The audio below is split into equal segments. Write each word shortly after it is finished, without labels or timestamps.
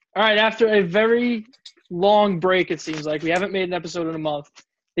All right, after a very long break, it seems like we haven't made an episode in a month.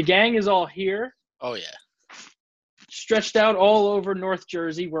 The gang is all here, Oh, yeah. stretched out all over North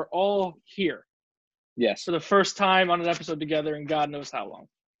Jersey. We're all here Yes. for the first time on an episode together in God knows how long.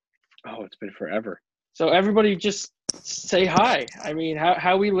 Oh, it's been forever. So everybody just say hi. I mean,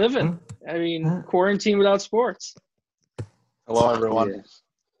 how we living? I mean, quarantine without sports. Hello, everyone.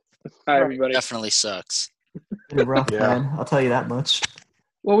 Yeah. Hi, everybody. Definitely sucks. Been rough, Yeah. man. I'll tell you that much.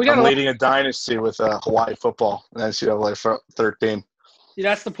 Well, we got I'm leading a dynasty with Hawaii football in NCAA 13. See,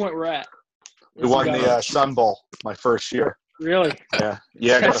 that's the point we're at. We won the Sun Bowl my first year. Really? Yeah.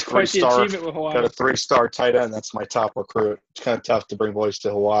 Yeah, I got That's a quite the three-star. achievement with Hawaii. Got a 3-star tight end. That's my top recruit. It's kind of tough to bring boys to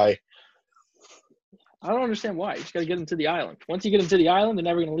Hawaii. I don't understand why. You just got to get them to the island. Once you get them to the island, they're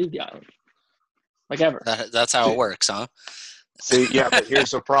never going to leave the island. Like ever. That's how it works, huh? See, yeah, but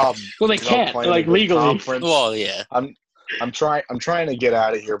here's the problem. Well, they You know, can't. playing Like in the legally. conference, Well, yeah. I'm trying to get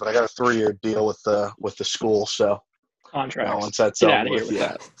out of here, but I got a 3-year deal with the school. So Contracts. once that's Get over out of here with yeah.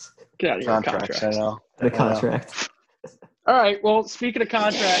 that. Get out of here with Contracts. I contracts. know. The contract. All right. Well, speaking of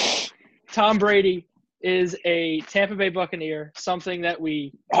contracts, Tom Brady is a Tampa Bay Buccaneer, something that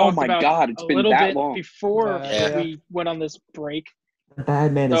we Oh, talked my about God. It's a been little that bit long. before Yeah. we went on this break. The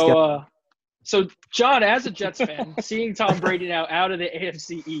bad man is going. So, John, as a Jets fan, seeing Tom Brady now out of the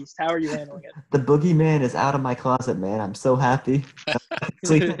AFC East, how are you handling it? The boogeyman is out of my closet, man. I'm so happy.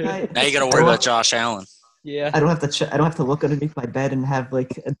 Sleep at night. Now you got to worry about Josh Allen. Yeah. I don't have to. I don't have to look underneath my bed and have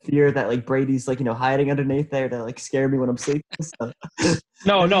like a fear that like Brady's like hiding underneath there to like scare me when I'm sleeping. So.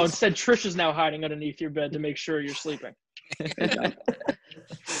 No. Instead, Trish is now hiding underneath your bed to make sure you're sleeping.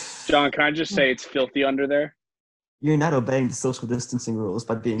 John, can I just say it's filthy under there? You're not obeying the social distancing rules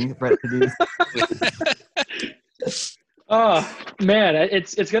by being reproduced. Oh man,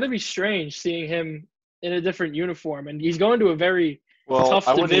 it's going to be strange seeing him in a different uniform, and he's going to a very tough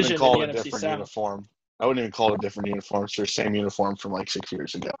I wouldn't division even call in it the a NFC different South. uniform. I wouldn't even call it a different uniform. It's their same uniform from like 6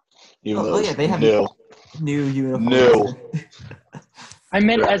 years ago. Even though yeah, they have new. new uniforms. New. I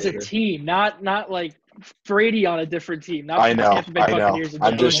meant Right. as a team, not like Brady on a different team. Not I know. Tampa Bay I know. Buccaneers in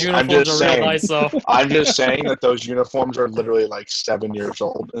I'm general. just Uniforms are saying. real nice, though. I'm just saying that those uniforms are literally like 7 years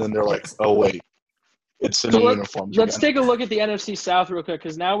old, and then they're like, oh wait, it's the So new uniforms. Let's again. take a look at the NFC South real quick,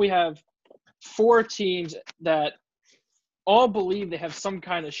 because now we have 4 teams that all believe they have some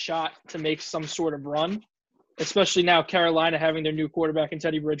kind of shot to make some sort of run, especially now Carolina having their new quarterback in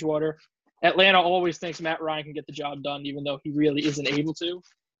Teddy Bridgewater. Atlanta always thinks Matt Ryan can get the job done, even though he really isn't able to.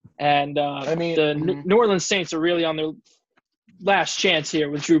 And the New Orleans Saints are really on their last chance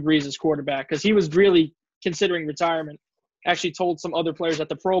here with Drew Brees as quarterback, because he was really considering retirement. Actually told some other players at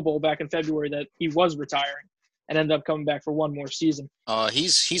the Pro Bowl back in February that he was retiring and ended up coming back for one more season.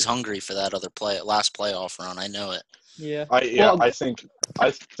 He's hungry for that other last playoff run. I know it. Yeah. I think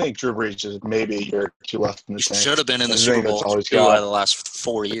Drew Brees is maybe a year or two left in the Saints. Should have been in the I Super think that's Bowl all he's 2 out got. of the last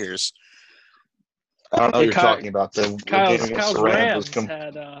 4 years. I don't know what you're Kyle- talking about. The game Kyle's against the Rams Rams was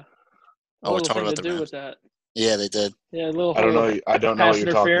had a Oh, we're little talking thing about to the do Rams. with that. Yeah, they did. Yeah, a little I don't know. I don't know pass what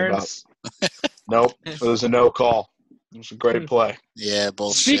you're talking about. interference. Nope, it was a no call. It was a great play. Yeah,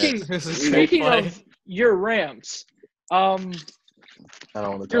 bullshit. This is Speaking great play. of your Rams, I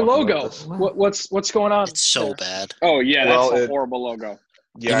don't want to your talk logo. about this. What's going on? It's so there? bad. Oh, yeah, Well, that's a it- horrible logo.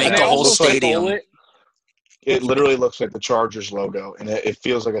 Yeah, make I the know. whole It looks like- stadium. It literally looks like the Chargers logo, and it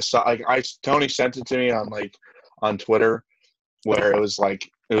feels like Tony sent it to me on Twitter, where it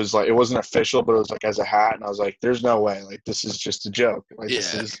wasn't official, but it was like as a hat, and I was like, "There's no way, like this is just a joke." Like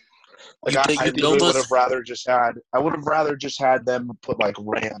this Yeah. is like You I build really this- would have rather just had them put like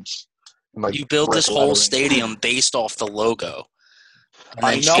Rams. And, like, You build brick this whole lettering. stadium based off the logo. And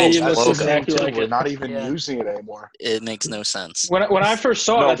I then know. change Stadium the That's looks the logo. thing, exactly too. like We're it. not even Yeah. using it anymore. It makes no sense. When I first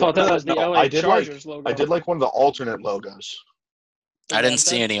saw it, I thought that was the LA I did Chargers logo. I did like one of the alternate logos. I didn't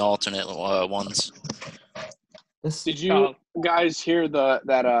see any alternate ones. Did you guys hear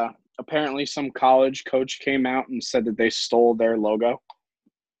that apparently some college coach came out and said that they stole their logo?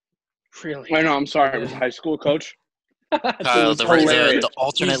 Really? Wait, no, I'm sorry. It was a high school coach. Kyle, the hilarious.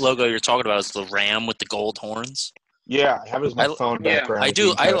 alternate He's- logo you're talking about is the ram with the gold horns. Yeah, I have it as my I- phone yeah, background. I if do.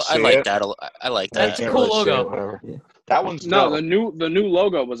 you can kinda I see like it. that. I like I that. can't Cool really see it, logo. whatever. Yeah. That one's No, dope. the new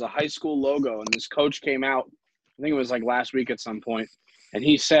logo was a high school logo, and this coach came out. I think it was like last week at some point, and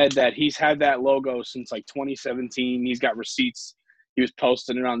he said that he's had that logo since like 2017. He's got receipts. He was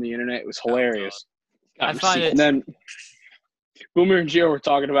posting it on the internet. It was hilarious. I find it. And then Boomer and Gio were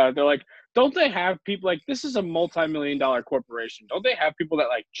talking about it. They're like, don't they have people like this is a multi-million-dollar corporation? Don't they have people that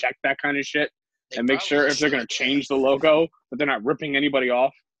like check that kind of shit and make sure if they're going to change the logo that they're not ripping anybody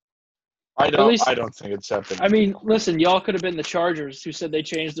off? I At least- don't think it's that big. I mean, listen, y'all could have been the Chargers who said they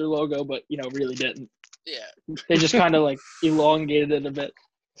changed their logo, but really didn't. Yeah. They just kind of like elongated it a bit.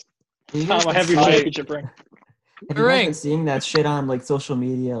 You Tom, guys I have your been seeing- championship ring. Have you guys Ring. been seeing that shit on like social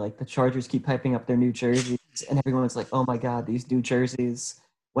media? Like the Chargers keep hyping up their new jerseys, and everyone's like, "Oh my god, these new jerseys!"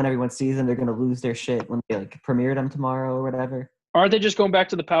 When everyone sees them, they're gonna lose their shit when they like premiere them tomorrow or whatever. Aren't they just going back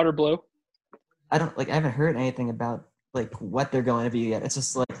to the powder blue? I haven't heard anything about like what they're going to be yet. It's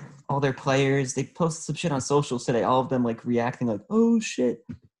just like all their players. They posted some shit on socials today. All of them like reacting like, "Oh shit,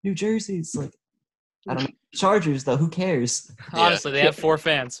 new jerseys!" Like I don't know. Chargers though, who cares? Honestly, they have 4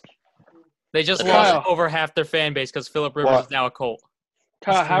 fans. They just Kyle. lost over half their fan base because Philip Rivers What? is now a Colt.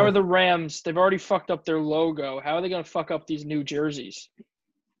 Kyle, how are the Rams? They've already fucked up their logo. How are they going to fuck up these new jerseys?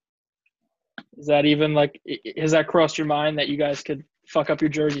 Is that even like, has that crossed your mind that you guys could fuck up your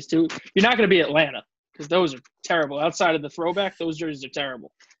jerseys too? You're not going to be Atlanta because those are terrible. Outside of the throwback, those jerseys are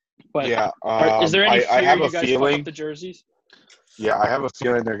terrible. But Yeah. is there any fear I have you a guys fuck feeling. up the jerseys? Yeah, I have a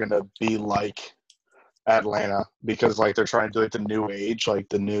feeling they're gonna be like Atlanta because like they're trying to do like the new age, like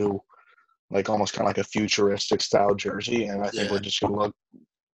the new, like almost kind of like a futuristic style jersey, and I think Yeah. we're just gonna look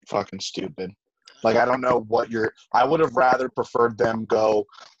fucking stupid. Like I don't know what you're. I would have rather preferred them go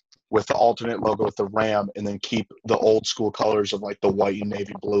with the alternate logo with the ram and then keep the old school colors of like the white and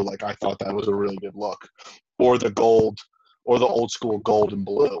navy blue. Like I thought that was a really good look, or the gold, or the old school gold and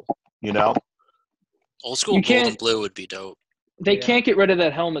blue. You know. Old school You gold and can't- blue would be dope. They Yeah. can't get rid of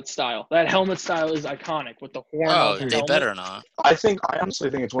that helmet style. That helmet style is iconic with the horn. Oh, on the they helmet. better not. I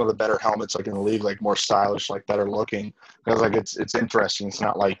honestly think it's one of the better helmets like in the league, like more stylish, like better looking. Because like it's interesting. It's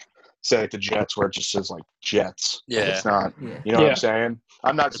not like say like the Jets where it just says like Jets. Like, Yeah. it's not. Yeah. You know what Yeah. I'm saying?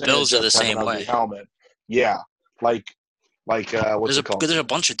 I'm not The saying Bills are the Jets have same an ugly way. helmet. Yeah. Like what's There's it called? there's a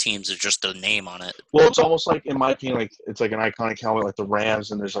bunch of teams that just a name on it. Well, it's almost like in my opinion, like it's like an iconic helmet, like the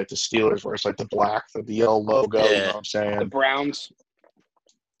Rams, and there's like the Steelers where it's like the black, the yellow logo. You know Yeah. what I'm saying? The Browns.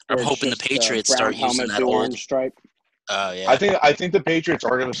 I'm where it's hoping the just, Patriots brown start using helmet, that blue old. orange stripe. Yeah. I think the Patriots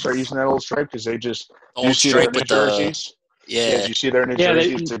are going to start using that old stripe because they just old you see their stripe new with the jerseys. Yeah, yeah. you see their new Yeah,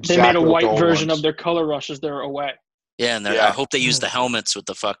 jerseys. It's they exactly made a like the white old version ones. of their color rushes. They're away. Yeah, and Yeah. I hope they use the helmets with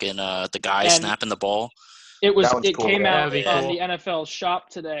the fucking the guy And- snapping the ball. It was. That one's It cool, came yeah. out That'd be on cool. the NFL shop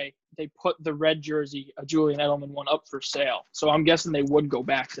today. They put the red jersey, a Julian Edelman one, up for sale. So I'm guessing they would go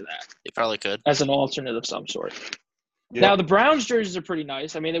back to that They probably could. as an alternate of some sort. Yeah. Now the Browns jerseys are pretty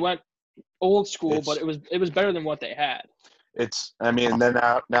nice. I mean, they went old school, It's- but it was better than what they had. It's. I mean, and then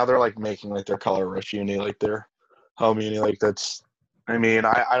now they're like making like their color rush uni, like their home uni. Like that's. I mean,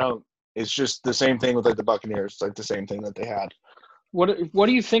 I don't. It's just the same thing with like the Buccaneers. It's like the same thing that they had. What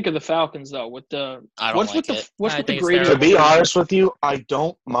do you think of the Falcons though? With the I don't what's like with it. the what's I with the think it's gradient? To be terrible. honest with you, I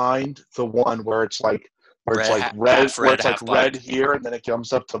don't mind the one where it's like Red, red, half where red, it's like half black. red here, and then it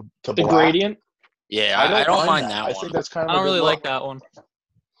comes up to the black. gradient. Yeah, I don't mind that I one. think that's kind of. I don't a good really like look. that one.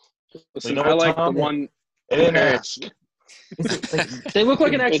 Listen, know I what, like Tom? the one They didn't Okay. ask. Is it, like, They look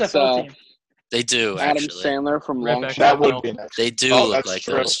like an It's, XFL team. They do Adam actually. Sandler from Right Long back Shot. That Well, would be next. They do Oh, look that's like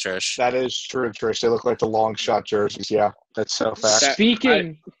true. those, Trish. That is true, Trish. They look like the long shot jerseys. Yeah, that's so fact. That-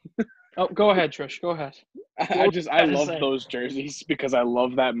 Speaking. Oh, go ahead, Trish. Go ahead. I gotta love say. those jerseys because I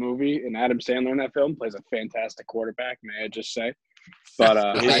love that movie, and Adam Sandler in that film plays a fantastic quarterback. May I just say?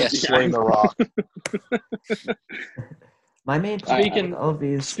 But He Yeah. can sling the rock. my main problem Speaking- with all of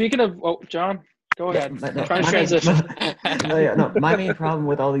these. Speaking of, John, go ahead. Yeah, no, Trying to my main- transition. no, my main problem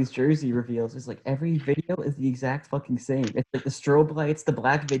with all these jersey reveals is like every video is the exact fucking same. It's like the strobe lights, the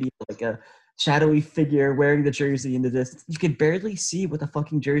black video, like a shadowy figure wearing the jersey in the distance. You can barely see what the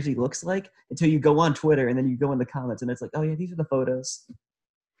fucking jersey looks like until you go on Twitter and then you go in the comments and it's like, oh yeah, these are the photos.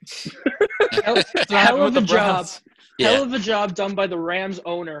 Hell, That's what hell happened of with a the job. Browns. Yeah. Hell of a job done by the Rams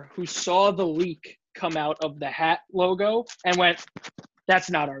owner who saw the leak come out of the hat logo and went, "That's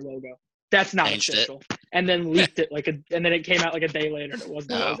not our logo. That's not Changed it. official." And then leaked it and then it came out like a day later and it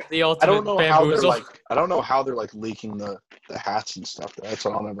wasn't the No. logo. The I ultimate don't know how they're bamboozle. like. I don't know how they're like leaking the hats and stuff. That's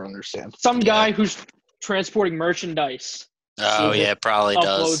what I'll never understand. Some Yeah. guy who's transporting merchandise Oh See, yeah, probably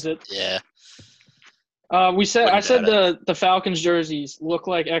uploads does. it. Yeah. I Wouldn't said doubt the Falcons jerseys look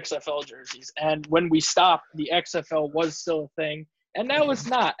like XFL jerseys, and when we stopped, the XFL was still a thing, and now it's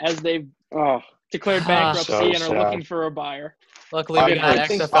not, as they've oh, declared Ah, bankruptcy so and are sad. looking for a buyer. Luckily, we got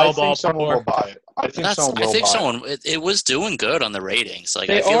think XFL ball someone will before. buy it. I think someone will buy it. someone. It was doing good on the ratings. Like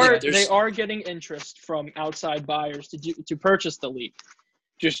They I feel are like there's. they are getting interest from outside buyers to purchase the league.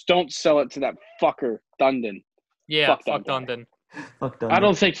 just don't sell it to that fucker Dundon. Yeah, Fuck fuck Dundon. Dundon. Fuck done. I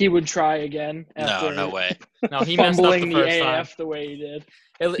don't think he would try again No, after no way. No, he messed up the fumbling the first time. AAF the way he did.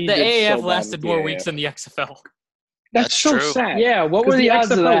 The He did so AAF bad lasted with the more AAF. weeks than the XFL. That's so true. sad. Yeah, what 'Cause were the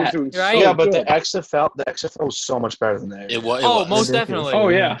odds of XFL was that? doing Right? so Yeah, but good. the XFL was so much better than that. It was. Oh, most Ridiculous. definitely. Oh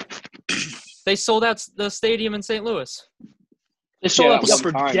yeah, They sold out the stadium in St. Louis, they sold Yeah, out the that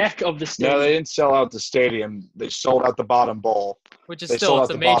upper one time. deck of the No, stadium. they didn't sell out the stadium. They sold out the bottom bowl. which is They still sold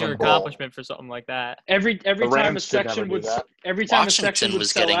it's out a the major bottom bowl. accomplishment for something like that. Every The time a Rams could never section do would that. every time a section Washington would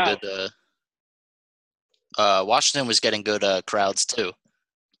was sell getting out. good. Washington was getting good crowds too.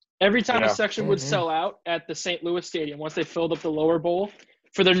 Every time Yeah. a section would Yeah. sell out at the St. Louis Stadium, once they filled up the lower bowl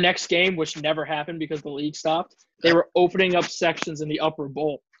for their next game, which never happened because the league stopped, they were opening up sections in the upper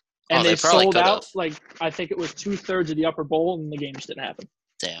bowl. And Oh, they they probably sold could've. out, like, I think it was 2/3 of the upper bowl, and the game just didn't happen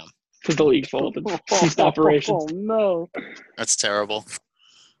Damn, because the league folded, ceased operations. Oh no! that's terrible.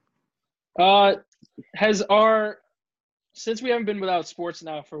 Since we haven't been without sports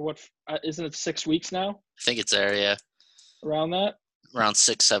now for what, isn't it 6 weeks now? I think it's there. Yeah, Around that? around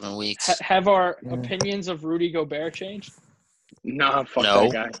 6-7 weeks. Have our Yeah. opinions of Rudy Gobert changed? Nah, fuck No.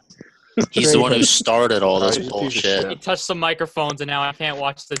 that guy. He's the one who started all this He's a piece of bullshit. shit. He touched some microphones, and now I can't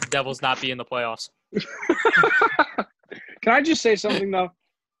watch the Devils not be in the playoffs. Can I just say something though?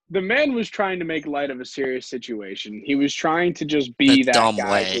 The man was trying to make light of a serious situation. He was trying to just be A that dumb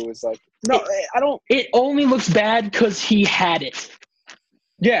guy way. who was like, "No, I don't." It only looks bad because he had it.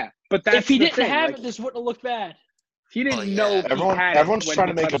 Yeah, but that's If he the didn't thing. have like, it, this wouldn't have looked bad. he didn't Oh, yeah. know. He had Everyone's it when trying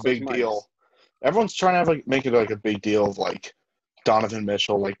to he make a touched big those mics. deal. Everyone's trying to have make it like a big deal of like Donovan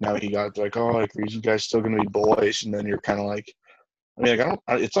Mitchell. Like now he got like, oh, like are you guys still gonna be boys? And then you're kind of like, I mean, like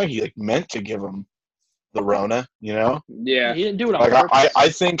it's like he like meant to give him the Rona, you know? Yeah, He didn't do it on Like purpose.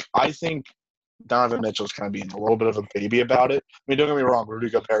 I think Donovan Mitchell's kind of being a little bit of a baby about it. I mean, don't get me wrong, Rudy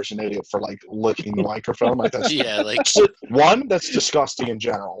Gobert's an idiot for like licking the microphone. Like that's Yeah, like that's disgusting in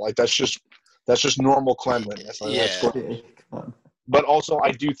general. Like that's just normal cleanliness. Like, that's Yeah. gross. Yeah, come on. But also,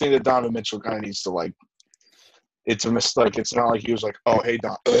 I do think that Donovan Mitchell kind of needs to like. It's a mistake. It's not like he was like, "Oh, hey,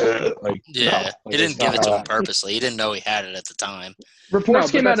 Don." Like, yeah, no. Like, he didn't it's give it not to how him purposely. He didn't know he had it at the time. Reports No,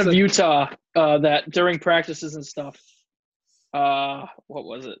 but came out that's of the- Utah that during practices and stuff, what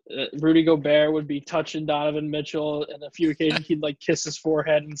was it? Rudy Gobert would be touching Donovan Mitchell, and a few occasions he'd like kiss his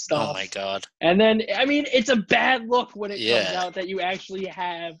forehead and stuff. Oh my god. And then, I mean, it's a bad look when it comes Yeah. out that you actually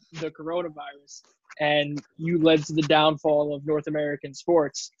have the coronavirus, and you led to the downfall of North American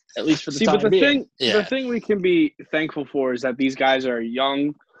sports, at least for the See, time but the being. Yeah. thing we can be thankful for is that these guys are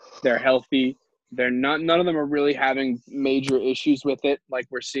young, they're healthy, none of them are really having major issues with it, like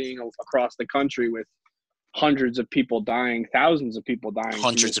we're seeing across the country with hundreds of people dying, thousands of people dying. from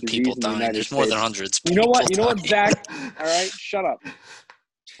Hundreds this of people disease in the dying. United There's more than States. hundreds. You know what? You know what, dying. Zach? All right, shut up.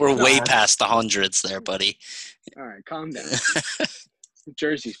 We're way God. past the hundreds there, buddy. All right, calm down.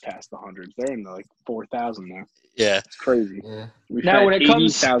 Jersey's past the hundreds. They're in the like 4,000 now. Yeah. It's crazy. Yeah. We've Now, had when it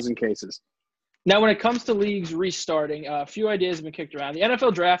comes- 80,000 cases. Now, when it comes to leagues restarting, a few ideas have been kicked around. The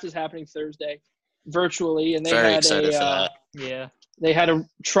NFL draft is happening Thursday, virtually, and they Very had excited for that. Yeah. they had a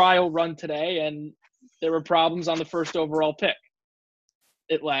trial run today, and there were problems on the first overall pick.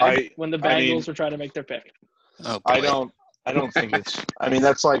 It lagged when the I Bengals mean- were trying to make their pick. Oh boy. I don't think it's. I mean,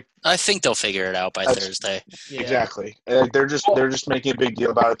 that's like I think they'll figure it out by That's- Thursday. Yeah. exactly. They're just making a big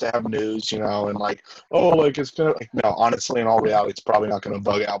deal about it to have news, you know, and like, oh, like it's gonna. Like, no, honestly, in all reality, it's probably not gonna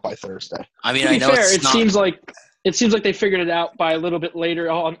bug out by Thursday. I mean, To I be know fair, it's it not. seems like they figured it out by a little bit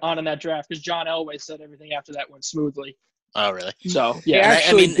later on in that draft because John Elway said everything after that went smoothly. Oh, really? So He yeah, I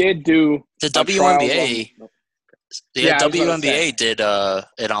actually mean, did do The a trial WNBA. run. Yeah, Yeah, I was about to WNBA did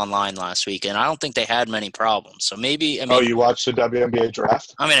it online last week, and I don't think they had many problems. So maybe. I mean, Oh, you watched the WNBA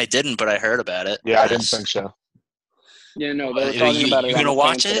draft? I didn't, but I heard about it. Yeah, I didn't Yes. think so. Yeah, no, they were You- talking about it. you on gonna the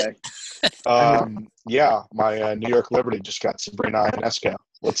watch fan it? today. Yeah, my New York Liberty just got Sabrina Ionesco.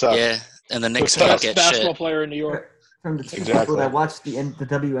 What's up? Yeah, and the Knicks What's up? can't best get basketball shit. player in New York. From the two Exactly. people that watched the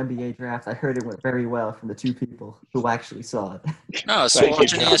WNBA draft, I heard it went very well from the two people who actually saw it. No, so Thank you,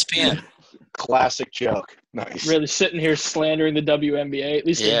 watching John. ESPN. Classic joke. Nice. Really sitting here slandering the WNBA. At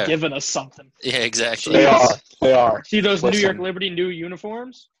least Yeah. they're giving us something. Yeah, exactly. They are. They are. See those New Listen. York Liberty new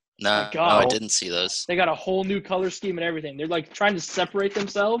uniforms? No, My no, I God. didn't see those. They got a whole new color scheme and everything. They're like trying to separate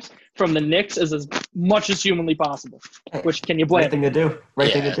themselves from the Knicks as much as humanly possible. Which can you blame? Right thing to do.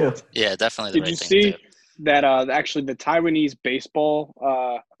 Right thing to do. Yeah, definitely the Did right you thing see to do. that actually the Taiwanese Baseball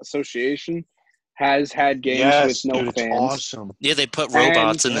Association has had games Yes, with no dude, it's fans? awesome. Yeah, they put And-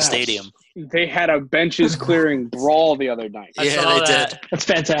 robots in the yes. stadium. They had a benches clearing brawl the other night. I Yeah, saw they that. did. That's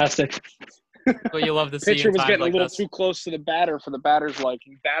fantastic. But you love to see Pitcher in was times getting like a little this. too close to the batter for the batter's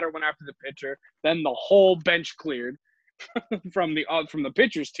liking. Batter went after the pitcher. Then the whole bench cleared from the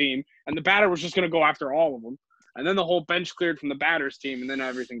pitcher's team, and the batter was just going to go after all of them. And then the whole bench cleared from the batter's team, and then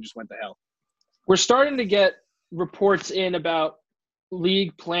everything just went to hell. We're starting to get reports in about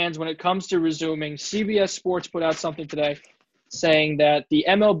league plans when it comes to resuming, CBS Sports put out something today saying that the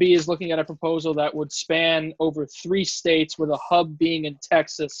MLB is looking at a proposal that would span over 3 states with a hub being in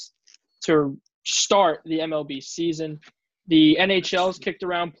Texas to start the MLB season. The NHL's kicked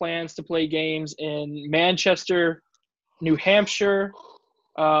around plans to play games in Manchester, New Hampshire,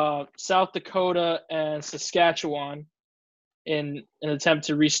 South Dakota, and Saskatchewan in an attempt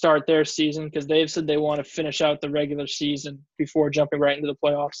to restart their season because they've said they want to finish out the regular season before jumping right into the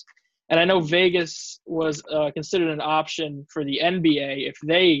playoffs. And I know Vegas was considered an option for the NBA if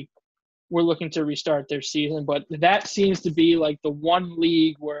they were looking to restart their season, but that seems to be like the one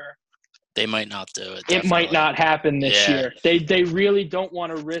league where They might not do it. it might definitely. not happen this Yeah. year. They really don't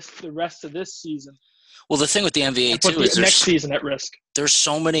want to risk the rest of this season Well, the thing with the NBA and put too the is next season at risk. there's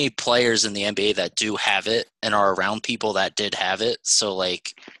so many players in the NBA that do have it and are around people that did have it. So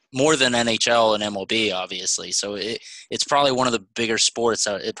like more than NHL and MLB, obviously. So it's probably one of the bigger sports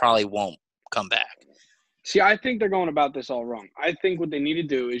that it probably won't come back. See, I think they're going about this all wrong. I think what they need to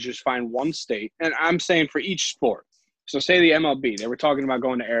do is just find one state, and I'm saying for each sport. So say the MLB, they were talking about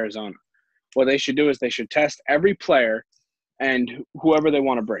going to Arizona. What they should do is they should test every player and whoever they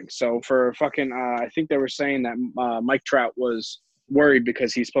want to bring. So for fucking, I think they were saying that Mike Trout was worried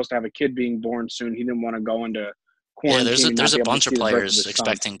because he's supposed to have a kid being born soon. He didn't want to go into quarantine. Yeah, and there's not a be able to bunch of see the birth players his son.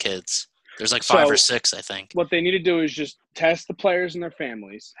 expecting kids. There's like 5 or So- 6, I think. What they need to do is just test the players and their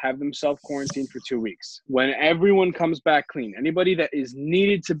families, have them self-quarantine for 2 weeks. When everyone comes back clean, anybody that is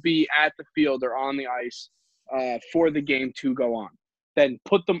needed to be at the field or on the ice for the game to go on, then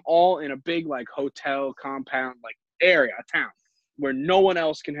put them all in a big like hotel compound, like area, a town, where no one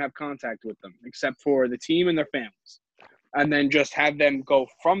else can have contact with them except for the team and their families. And then just have them go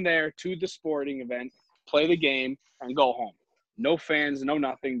from there to the sporting event, play the game, and go home. No fans, no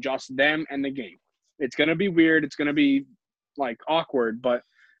nothing, just them and the game. It's going to be weird. It's going to be, like, awkward, but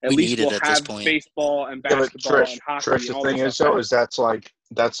at We least need it we'll at this have point. baseball and Yeah, but basketball Trish, and hockey Trish, and the all thing this is stuff. though, is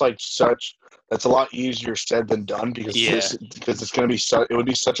that's a lot easier said than done because because it's going to be it would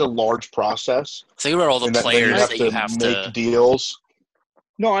be such a large process. Think about all the And then players you have that to you have make to. deals.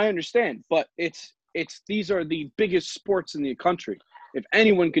 No, I understand, but these are the biggest sports in the country. If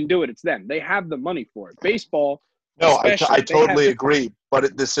anyone can do it, it's them. They have the money for it. Baseball, No, I especially, they totally have agree.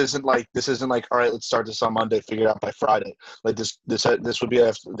 But this isn't like all right. Let's start this on Monday. Figure it out by Friday. Like this would be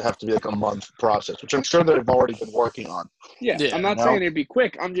have to be like a month process, which I'm sure that they've already been working on. Yeah, Yeah. I'm not No. saying it'd be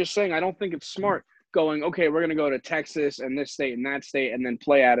quick. I'm just saying I don't think it's smart going, okay, we're going to go to Texas and this state and that state and then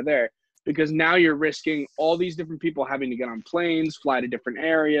play out of there because now you're risking all these different people having to get on planes, fly to different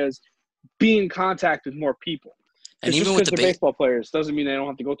areas, be in contact with more people. And Just even because with the they're baseball players doesn't mean they don't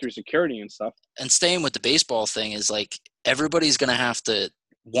have to go through security and stuff. and staying with the baseball thing is like everybody's going to have to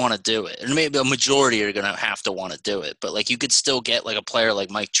want to do it. And maybe a majority are going to have to want to do it. But like you could still get like a player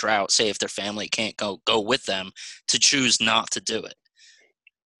like Mike Trout, say if their family can't go with them, to choose not to do it.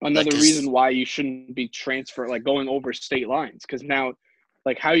 Another 'cause- reason why you shouldn't be transferred, like going over state lines, because now,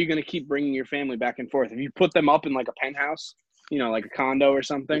 like, how are you going to keep bringing your family back and forth? If you put them up in like a penthouse, like a condo or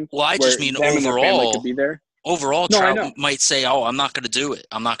something, Well, I where just mean them and their family overall. could be there. Overall, No, I Trout know. might say, "Oh, I'm not going to do it.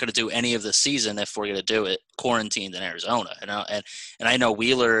 I'm not going to do any of the season if we're going to do it quarantined in Arizona." And I know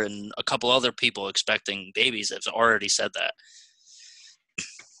Wheeler and a couple other people expecting babies have already said that.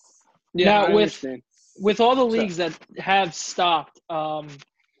 Now, I with understand. all the leagues that have stopped,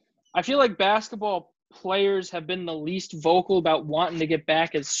 I feel like basketball players have been the least vocal about wanting to get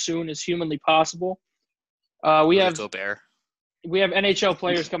back as soon as humanly possible. We have Gobert. NHL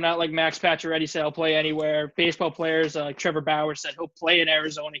players coming out like Max Pacioretty said he'll play anywhere. Baseball players like Trevor Bauer said he'll play in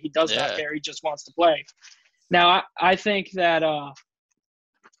Arizona. He does not Yeah. care. He just wants to play. Now, I think that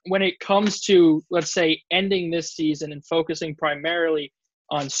when it comes to, let's say, ending this season and focusing primarily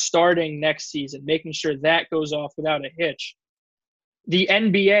on starting next season, making sure that goes off without a hitch, the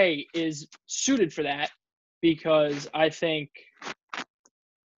NBA is suited for that because I think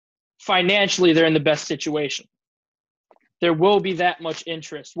financially they're in the best situation. There will be that much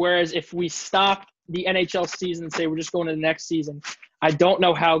interest. Whereas if we stop the NHL season and say we're just going to the next season, I don't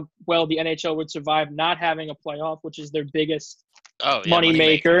know how well the NHL would survive not having a playoff, which is their biggest money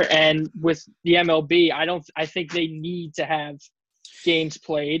maker. And with the MLB, I think they need to have games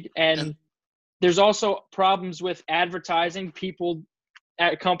played. And there's also problems with advertising. People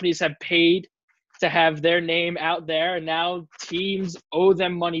at companies have paid to have their name out there, and now teams owe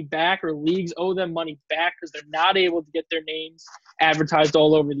them money back or leagues owe them money back because they're not able to get their names advertised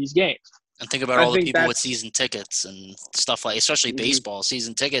all over these games. And think about I all the think people with that's- season tickets and stuff like, especially Mhm. baseball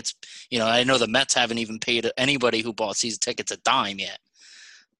season tickets. I know the Mets haven't even paid anybody who bought season tickets a dime yet.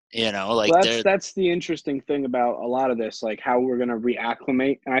 You know, like Well, that's the interesting thing about a lot of this, like how we're gonna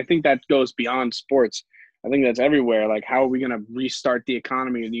reacclimate, and I think that goes beyond sports. I think that's everywhere. Like, how are we gonna restart the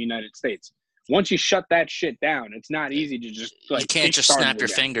economy of the United States? Once you shut that shit down, it's not easy to just you can't just snap your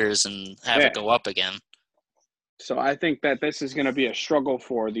fingers and have it go up again. So I think that this is going to be a struggle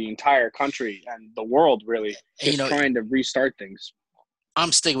for the entire country and the world, really, just trying to restart things.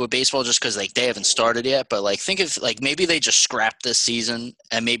 I'm sticking with baseball just because like they haven't started yet, but like think of like maybe they just scrap this season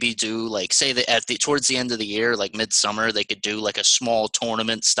and maybe do like say that towards the end of the year, like midsummer, they could do like a small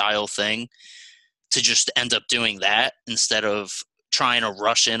tournament style thing to just end up doing that instead of trying to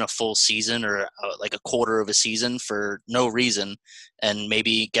rush in a full season or like a quarter of a season for no reason and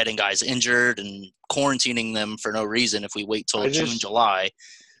maybe getting guys injured and quarantining them for no reason if we wait till June, July.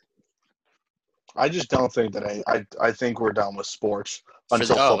 I just don't think that I think we're done with sports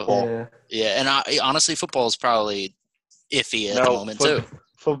until football. Yeah, and honestly, football is probably iffy at the moment too.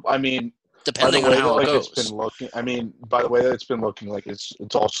 I mean, depending on how it goes. It's been looking, I mean, by the way that it's been looking, like it's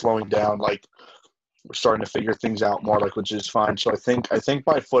all slowing down. Like we're starting to figure things out more, like which is fine. So I think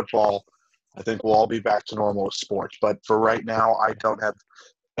by football, I think we'll all be back to normal with sports. But for right now, I don't have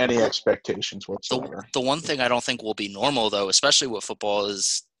any expectations whatsoever. The one thing I don't think will be normal, though, especially with football,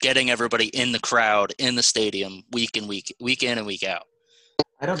 is getting everybody in the crowd, in the stadium, week in and week out.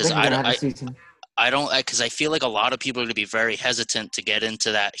 I don't think we're going to have a season. Because I feel like a lot of people are going to be very hesitant to get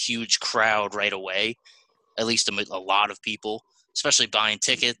into that huge crowd right away, at least a lot of people, especially buying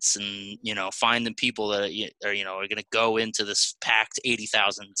tickets and, finding people that are going to go into this packed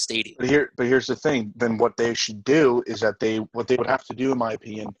 80,000 stadium. But here's the thing. Then what they should do is that what they would have to do, in my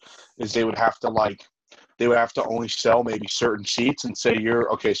opinion, is they would have to only sell maybe certain seats and say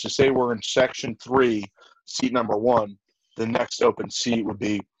so say we're in section 3, seat number 1. The next open seat would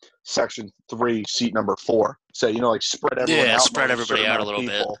be section 3, seat number 4. So, like spread everyone out. Spread everybody out a little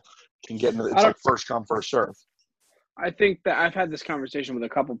bit. Can get into it's like first come, first serve. I think that I've had this conversation with a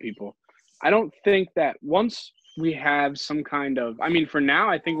couple people. I don't think that once we have some kind of – for now,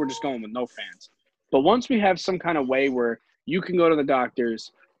 I think we're just going with no fans. But once we have some kind of way where you can go to the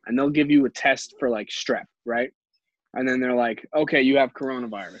doctors and they'll give you a test for, like, strep, right? And then they're like, okay, you have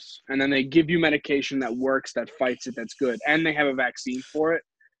coronavirus. And then they give you medication that works, that fights it, that's good. And they have a vaccine for it.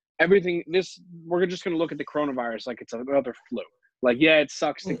 We're just going to look at the coronavirus like it's another flu. Like, yeah, it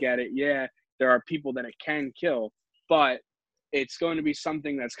sucks to get it. Yeah, there are people that it can kill. But it's going to be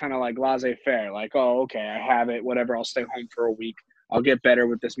something that's kind of like laissez-faire. Like, oh, okay, I have it, whatever. I'll stay home for a week. I'll get better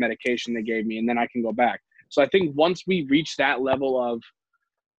with this medication they gave me, and then I can go back. So I think once we reach that level of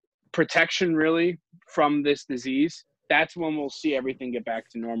protection, really, from this disease, that's when we'll see everything get back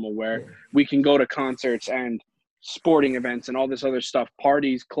to normal, where we can go to concerts and sporting events and all this other stuff,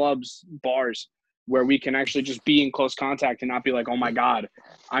 parties, clubs, bars, where we can actually just be in close contact and not be like, oh, my God,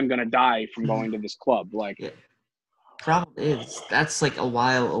 I'm going to die from going to this club. Like, problem is that's like a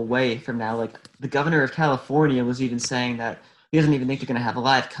while away from now. Like the governor of California was even saying that he doesn't even think they're going to have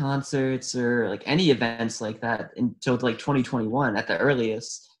live concerts or like any events like that until like 2021 at the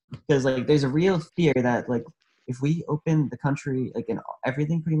earliest, because like there's a real fear that like if we open the country like in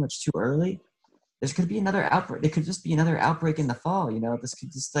everything pretty much too early, there's going to be another outbreak. There could just be another outbreak in the fall. This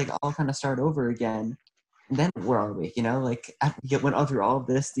could just like all kind of start over again. And then where are we? Like we went through all of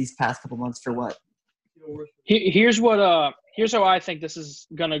this these past couple months for what? Here's how I think this is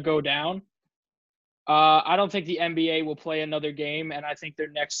gonna go down. I don't think the NBA will play another game, and I think their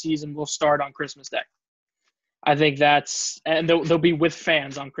next season will start on Christmas Day. I think and they'll be with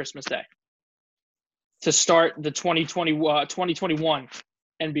fans on Christmas Day to start the 2021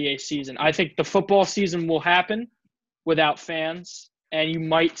 NBA season. I think the football season will happen without fans, and you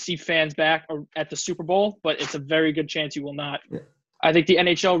might see fans back at the Super Bowl, but it's a very good chance you will not. Yeah. I think the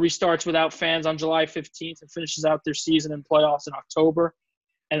NHL restarts without fans on July 15th and finishes out their season and playoffs in October,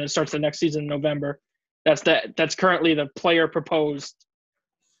 and then starts the next season in November. That's currently the player proposed.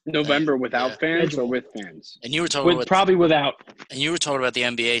 November without fans or with fans? And you were talking probably without. And you were talking about the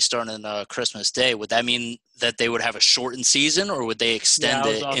NBA starting on Christmas Day. Would that mean that they would have a shortened season, or would they extend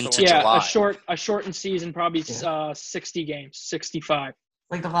it into July? A shortened season, probably 60 games, 65.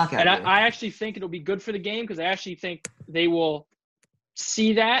 Like the lockout. And I actually think it'll be good for the game because I actually think they will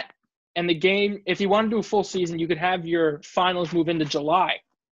see that. And the game, if you want to do a full season, you could have your finals move into July.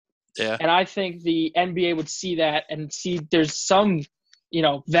 Yeah. And I think the NBA would see that and see there's some –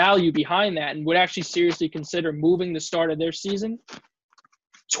 value behind that, and would actually seriously consider moving the start of their season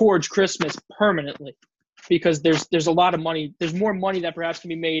towards Christmas permanently, because there's a lot of money. There's more money that perhaps can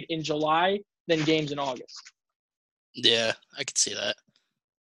be made in July than games in August. Yeah, I could see that.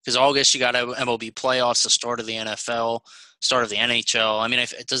 Because August, you got MLB playoffs, the start of the NFL, start of the NHL. I mean,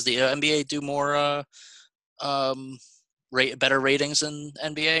 does the NBA do more better ratings than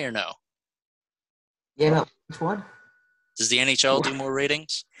NBA or no? Yeah, no. Which one? Does the NHL do more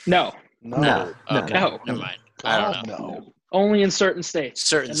ratings? No, No. Okay, no. never mind. I don't know. No. only in certain states.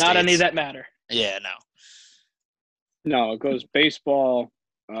 Certain and not any states. that matter. Yeah, no. No, it goes baseball,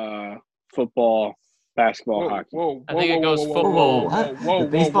 football, basketball, hockey. Whoa, I think it goes Whoa, football. what? The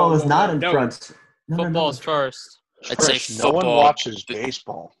baseball is not in no. front. No. Football's first. I'd say Trish, no one football. watches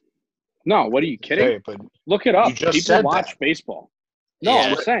baseball. No, what are you kidding? Okay, but Look it up. You just People said watch that. baseball. No,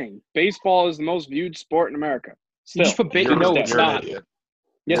 Yeah. I'm saying baseball is the most viewed sport in America. You Still, just put you're, no, You're it's you're an not. idiot.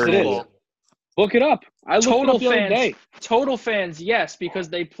 yes, You're it an is. idiot. Look it up. I looked it Total up the other fans, day. total fans, yes, because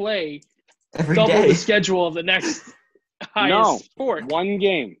they play Every double day. the schedule of the next highest sport. One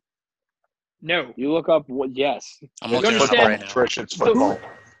game. No, You look up what? Yes. I'm You looking it up understand- right now. Trish, it's football.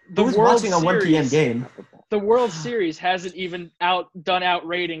 the Who's World watching a 1 p.m. Series, game? the World Series hasn't even done out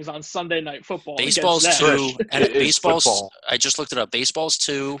ratings on Sunday Night Football. Baseball's against them. 2, Trish, and it is baseball's. football. I just looked it up. Baseball's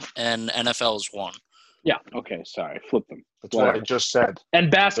 2, and NFL's 1. Okay, sorry. Flip them. That's what I Whatever. just said. and Then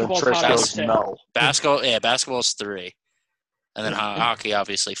basketball's Trish hot as goes, 10. no. Basketball's 3, and then hockey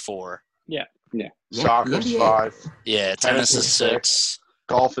obviously 4. Soccer's the NBA 5. Yeah, tennis is 6.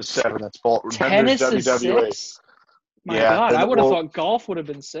 Golf is 7. That's ball. Tennis Then is there's WWE. 6. My Yeah, God, then I would have we'll- thought golf would have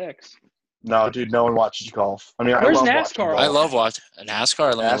been 6. No, dude, no one watches golf. I mean, Where's I love NASCAR watching on? golf. I love watching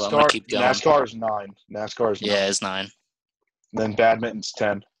NASCAR. I'm gonna keep going. NASCAR is 9. NASCAR is 9. Yeah, it's 9. Then badminton's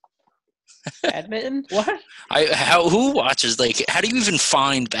 10. Badminton? What? Who watches how do you even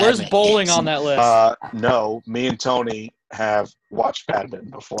find Where's badminton bowling games? on that list? No, me and Tony have watched badminton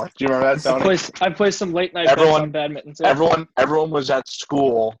before. Do you remember that, Tony? I played some late night Everyone- badminton too. Everyone was at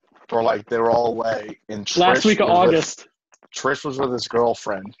school, or like they were all away. And Last Trish week of was with- August. Trish was with his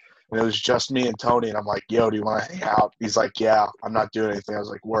girlfriend, and it was just me and Tony. And I'm like, "Yo, do you want to hang out?" He's like, "Yeah, I'm not doing anything." I was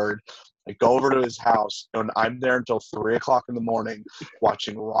like, "Word." I go over to his house, and I'm there until 3:00 in the morning,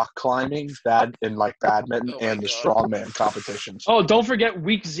 watching rock climbing, badminton, Oh my and the God. strongman competitions. Oh, don't forget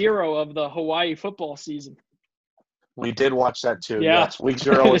week 0 of the Hawaii football season. We did watch that too. Yeah. Yes, week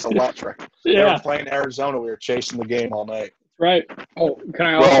 0 was electric. They were Yeah, playing Arizona. We were chasing the game all night. right. Oh, can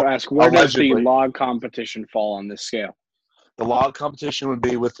I also Well, ask, where does the allegedly. log competition fall on this scale? The log competition would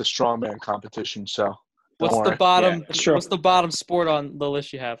be with the strongman competition. So What's don't the worry. bottom? Yeah, sure. What's the bottom sport on the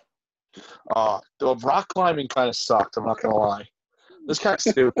list you have? The rock climbing kind of sucked. I'm not gonna lie. It was kind of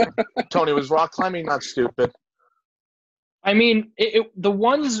stupid. Tony, was rock climbing not stupid? I mean, the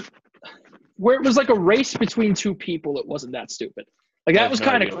ones where it was like a race between two people, it wasn't that stupid. Like I that have was no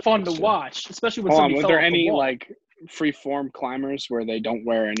kind idea of what fun it to is, yeah. watch, especially when Hold on, somebody were fell there off the any wall. like free-form climbers where they don't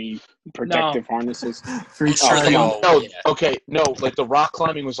wear any protective harnesses? Free I'm sure Oh, they come all. No, Yeah. okay, no. Like the rock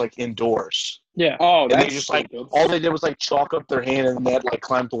climbing was like indoors. Yeah. Oh, And they that's just like stupid. all they did was like chalk up their hand and they had like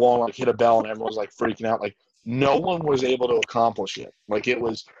climbed the wall and like hit a bell and everyone was like freaking out. Like no one was able to accomplish it. Like it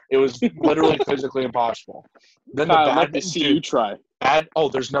was literally physically impossible. Then the Kyle, I'd like to badminton see dude, you try.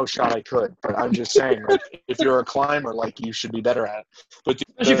 there's no shot I could. But I'm just saying, like, if you're a climber, like you should be better at it. But dude,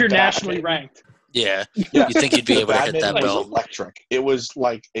 Especially if the you're nationally badminton- ranked. Yeah. Yeah. You think you'd be The able to hit that badminton was bell? electric. It was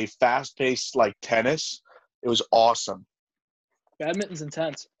like a fast-paced like tennis. It was awesome. Badminton's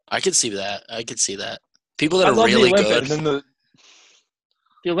intense. I could see that. People that I are love the really Olympics. good. And then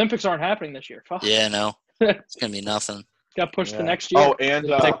The Olympics aren't happening this year. Fuck. Yeah, no. It's gonna be nothing. Got pushed to yeah. next year. Oh, and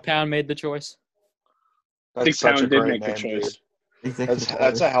Dick Pound made the choice. that's Dick such Pound a did great make the name, choice. dude. Executive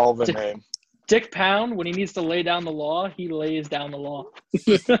That's a order. hell of a name, Dick Pound, when he needs to lay down the law, he lays down the law.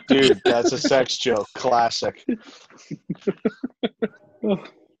 dude. That's a sex joke, classic.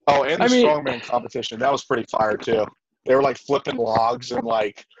 Oh, and the I mean- strongman competition that was pretty fire too. They were like flipping logs and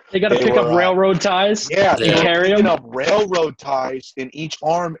like They got to They pick were, up railroad ties. yeah, they Yeah. were Carry picking 'em? up railroad ties in each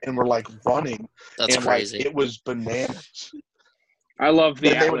arm and were like running. That's and crazy. Like, it was bananas. I love the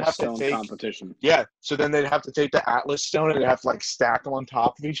Then they would Atlas have to Stone take- competition. Yeah, so then they'd have to take the Atlas stone and they'd have to like stack them on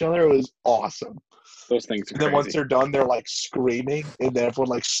top of each other. It was awesome. Those things are And then once crazy. they're done, they're like screaming, and then everyone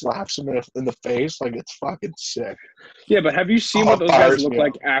like slaps them in the face. Like it's fucking sick. Yeah, but have you seen Oh, what those it guys fires look me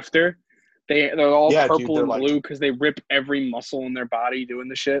like after? They're all Yeah, dude, purple they're and like- blue because they rip every muscle in their body doing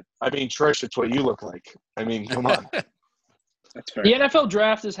the shit. I mean, Trish, it's what you look like. I mean, come on. That's fair. The NFL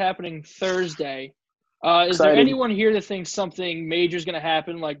draft is happening Thursday. Is there Exciting. anyone here that thinks something major is going to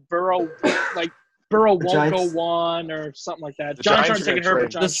happen, like Burrow won't Giants- go one or something like that? The Giants Giants aren't are taking gonna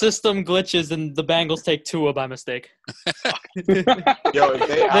Herbert trade. The Johnson. system glitches and the Bengals take Tua by mistake. Yo, if they,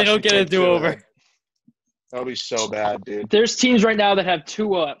 They actually don't get a take Tua, do-over. That'll be so bad, dude. There's teams right now that have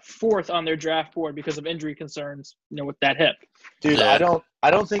Tua fourth on their draft board because of injury concerns, with that hip. Dude, Yeah.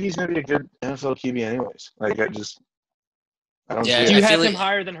 I don't think he's going to be a good NFL QB anyways. Like, I don't Yeah, see Do it. you I have feel him like-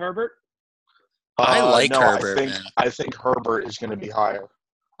 higher than Herbert? I like no, Herbert, I think, man. I think Herbert is going to be higher.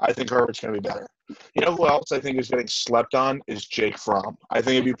 I think Herbert's going to be better. You know who else I think is getting slept on is Jake Fromm. I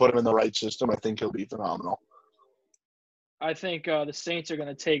think if you put him in the right system, I think he'll be phenomenal. I think the Saints are going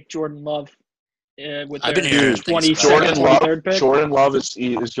to take Jordan Love with I've their been hearing things about 22nd, that. 23rd pick. Jordan Love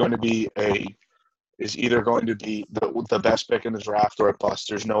is going to be either going to be the best pick in the draft or a bust.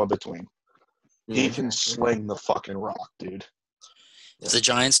 There's no in between. He can sling the fucking rock, dude. If the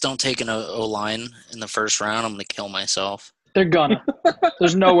Giants don't take an O-line in the first round, I'm going to kill myself. They're gonna.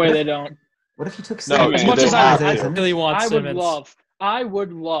 There's no way they don't. What if you took No, Simmons? as much as have Isaiah to. Simmons? Really want I would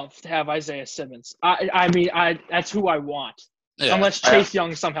Simmons. love to have Isaiah Simmons. I mean, that's who I want. Yeah. Unless Chase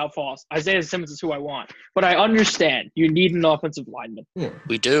Young somehow falls. Isaiah Simmons is who I want. But I understand you need an offensive lineman. Yeah.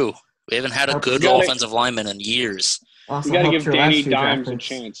 We do. We haven't had a good gotta- offensive lineman in years. Also You got to helped give your last Danny two draft Dimes a picks.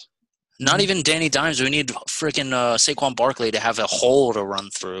 chance. Not even Danny Dimes. We need freaking Saquon Barkley to have a hole to run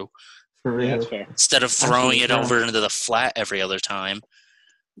through For Yeah, real. that's fair. instead of throwing Actually, it yeah. over into the flat every other time.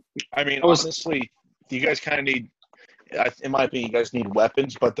 I mean, I was- honestly, you guys kind of need. In my opinion, you guys need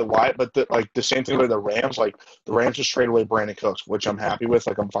weapons, but the same thing with the Rams. Like the Rams just trade away Brandon Cooks, which I'm happy with.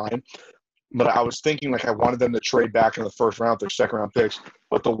 Like I'm fine. But I was thinking like I wanted them to trade back in the first round, their second round picks.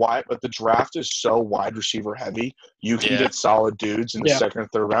 But the draft is so wide receiver heavy. You can Yeah. get solid dudes in the Yeah. second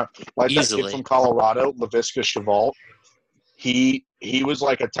and third round. Like that Easily. kid from Colorado, Laviska Shenault. He was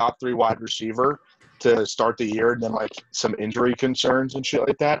like a top 3 wide receiver to start the year, and then like some injury concerns and shit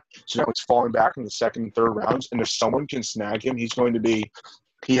like that. So now it's falling back in the second and third rounds. And if someone can snag him, he's going to be.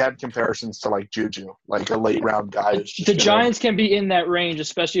 He had comparisons to like Juju, like a late round guy. Who's just The gonna- Giants can be in that range,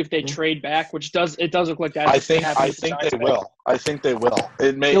 especially if they trade back, which does look like that. I think they will. I think they will.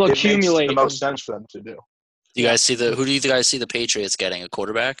 It makes accumulate. the most sense for them to do. Do you guys see who do you guys see the Patriots getting? A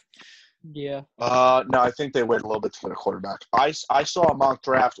quarterback? Yeah. No, I think they wait a little bit to get a quarterback. I saw a mock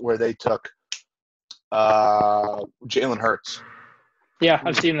draft where they took Jalen Hurts. Yeah,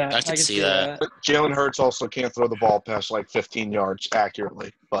 I've seen that. I can see that. But Jalen Hurts also can't throw the ball past like 15 yards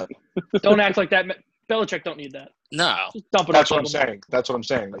accurately. But Don't act like that. Belichick don't need that. No. Just dump it that's off what I'm to him. saying. That's what I'm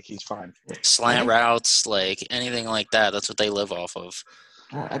saying. Like he's fine. Slant routes, like anything like that. That's what they live off of.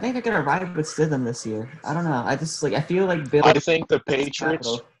 I think they're gonna ride with Stidham this year. I don't know. I just I feel like Bill. I think the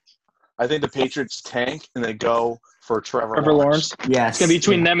Patriots tank and they go for Trevor Lawrence. Yes. It's gonna be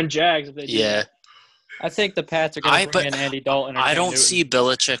between them and Jags if they do. Yeah. I think the Pats are going to bring in Andy Dalton. Or I Cam don't Newton. see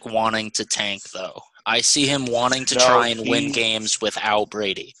Belichick wanting to tank, though. I see him wanting to No, try and win he- games without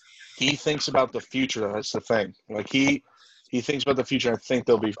Brady. He thinks about the future. That's the thing. Like he thinks about the future. I think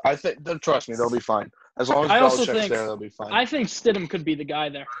they'll be. Trust me, they'll be fine. As long as I also Belichick's think- there, they'll be fine. I think Stidham could be the guy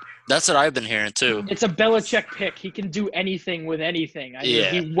there. That's what I've been hearing, too. It's a Belichick pick. He can do anything with anything. I mean,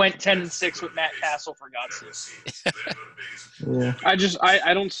 Yeah. he went 10-6 with Matt Castle for God's sake. Yeah. I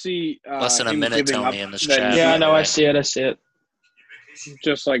don't see Less than a him minute, giving Tony, up in this that chat. easy. Yeah, I know. I see it.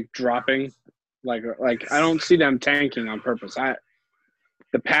 Just like dropping, like I don't see them tanking on purpose.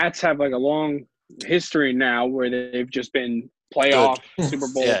 The Pats have like a long history now where they've just been playoff Good. Super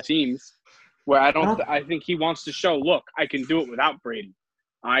Bowl Yeah. teams. Where I think he wants to show, look, I can do it without Brady.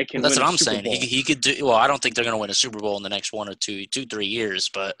 I can. That's win what a I'm Super saying. Bowl. He could do. Well, I don't think they're going to win a Super Bowl in the next 1 or 2, 3 years.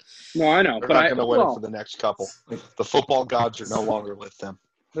 But No, I know, They're but not I going to win it for the next couple. The football gods are no longer with them.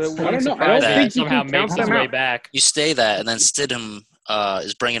 But it I don't wouldn't know. I surprise don't me think if you somehow can makes count his them way out. back. you stay that, and then Stidham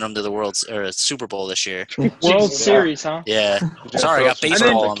is bringing them to the Super Bowl this year. World Jesus. Series, huh? Yeah. Yeah, Sorry, I got throw some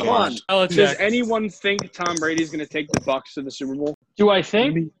baseball shit on the come mind. on. Does Belichick. anyone think Tom Brady's going to take the Bucks to the Super Bowl? Do I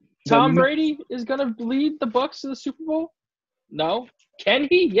think Tom The- Brady is going to lead the Bucks to the Super Bowl? No. Can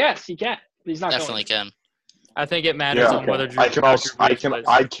he? Yes, he can. But he's not Definitely going. can. I think it matters Yeah, on whether Drew, I can how also Drew Brees plays.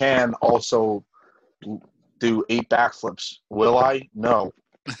 I can also do 8 backflips. Will I? No.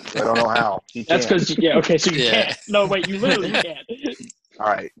 I don't know how. He That's can't. because okay, so you Yeah. can't. No, wait, you literally can't. All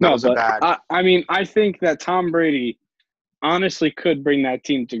right. That No, was a but bad. I mean, I think that Tom Brady honestly could bring that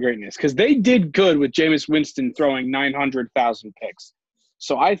team to greatness because they did good with Jameis Winston throwing 900,000 picks.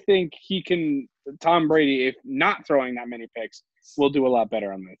 So I think Tom Brady, if not throwing that many picks, will do a lot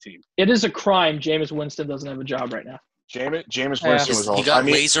better on that team. It is a crime Jameis Winston doesn't have a job right now. Jameis Yeah. Winston was He also. got I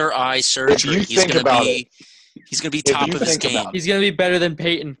mean, laser eye you surgery. He's think going to about be. He's going to be If top you of his think game. about He's going to be better than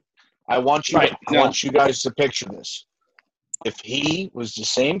Peyton. I want you. Right. I want you guys to picture this. If he was the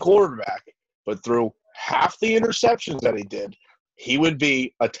same quarterback, but threw half the interceptions that he did, he would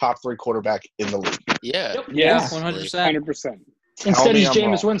be a top 3 quarterback in the league. Yeah. Yep. Yes, 100%. 100%. Instead, me he's I'm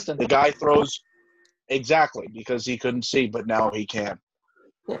Jameis wrong. Winston. The guy throws exactly because he couldn't see, but now he can.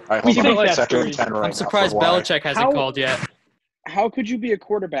 All right, We hold think on. that's Second the and 10 right I'm now surprised for why. Belichick hasn't How- called yet. how could you be a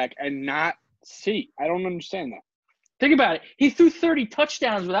quarterback and not see? I don't understand that. Think about it. He threw 30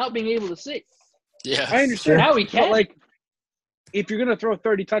 touchdowns without being able to see. Yeah. I understand. Now he can. But, like, if you're going to throw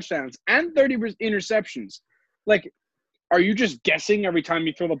 30 touchdowns and 30 interceptions, like, are you just guessing every time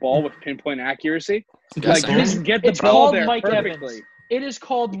you throw the ball with pinpoint accuracy? Like, Guessing. just get the It's ball called there Mike perfectly. Evans. It is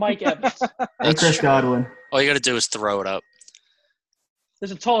called Mike Evans. And That's Chris true. Godwin. All you got to do is throw it up.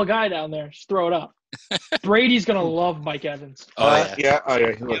 There's a tall guy down there. Just throw it up. Brady's going to love Mike Evans. Oh, yeah. Yeah. Oh,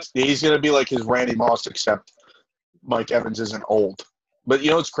 yeah. He's going to be like his Randy Moss, except Mike Evans isn't old. But you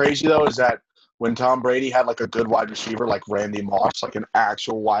know what's crazy, though, is that when Tom Brady had like a good wide receiver like Randy Moss, like an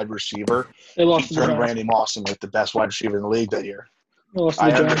actual wide receiver, They lost he to the turned Giants. Randy Moss into like the best wide receiver in the league that year. They lost to I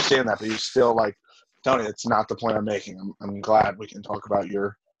the Giants. understand that, but he's still like, Tony, it's not the point I'm making. I'm glad we can talk about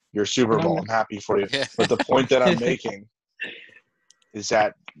your Super Bowl. I'm happy for you. Yeah. But the point that I'm making is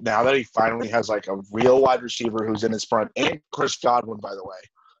that now that he finally has like a real wide receiver who's in his prime, and Chris Godwin, by the way,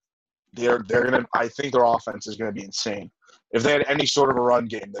 they're gonna. I think their offense is gonna be insane. If they had any sort of a run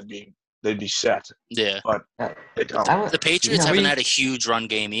game, they'd be set. Yeah. But they don't. I would- The Patriots Yeah. haven't had a huge run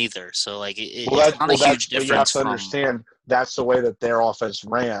game either. So, like, it's Well, not a huge but you have difference to from – understand that's the way that their offense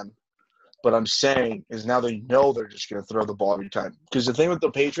ran. But I'm saying is now they know they're just going to throw the ball every time. Because the thing with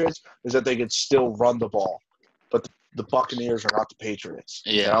the Patriots is that they can still run the ball. But the Buccaneers are not the Patriots.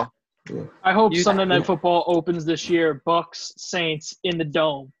 You Yeah. know? I hope You- Sunday Night yeah. Football opens this year. Bucks, Saints in the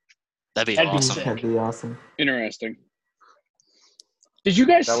Dome. That'd be That'd be awesome. sick. That'd be awesome. Interesting. Did you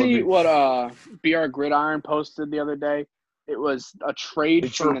guys That would see be- what BR Gridiron posted the other day? It was a trade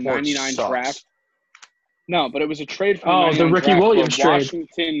Bleacher from the Report 99 sucks. draft. No, but it was a trade from Oh, the the 99 Ricky draft where Williams trade.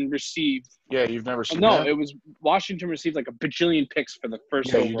 Washington received Yeah, you've never seen no, that? it was Washington received like a bajillion picks for the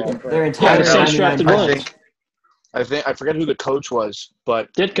first Yeah, you overall. did. pick. Their Yeah, entire the Saints 99 drafted I Williams. think I forget who the coach was,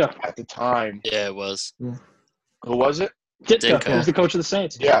 but Ditka. at the time, Yeah, it was. who was it? Ditka. Ditka. He's the coach of the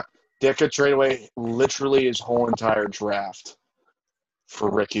Saints. Yeah, Ditka traded away literally his whole entire draft for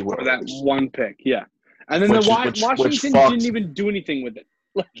Ricky For that Williams. one pick, yeah. And then Which- the which Washington fucked- didn't even do anything with it.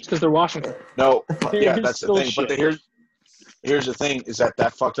 It's because they're Washington. No, They're yeah, that's the still thing. shit. But here's the thing is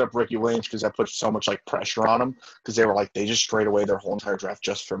that fucked up Ricky Williams because that put so much like pressure on him because they were like they just straight away their whole entire draft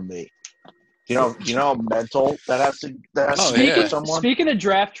just for me. You know how mental that has to Oh, be yeah. for someone. Speaking of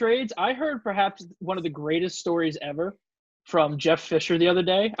draft trades, I heard perhaps one of the greatest stories ever from Jeff Fisher the other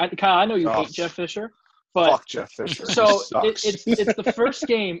day. Kyle, I know you Oh, hate Jeff Fisher, but Fuck Jeff Fisher. He so sucks. it's the first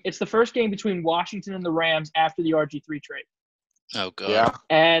game. It's the first game between Washington and the Rams after the RG3 trade, Oh, God. yeah,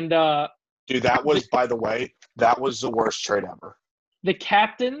 and dude, that was by the way, that was the worst trade ever. the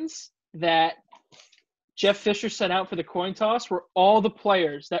captains that Jeff Fisher sent out for the coin toss were all the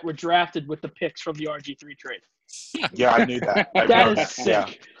players that were drafted with the picks from the RG3 trade. Yeah, I knew that. I That heard is sick. Yeah,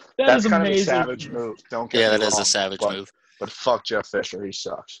 That that's is kind amazing. of a savage move. Don't get Yeah, me that is wrong, a savage but, move. But fuck Jeff Fisher, he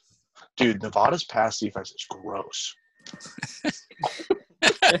sucks. Dude, Nevada's pass defense is gross.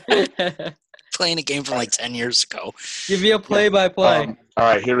 Playing a game from like 10 years ago. Give me a play-by-play. All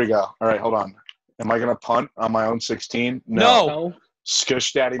right, here we go. All right, hold on. Am I gonna punt on my own 16? No. No.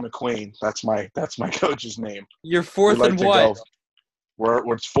 Scush Daddy McQueen. That's my coach's name. You're We'd fourth like and to what?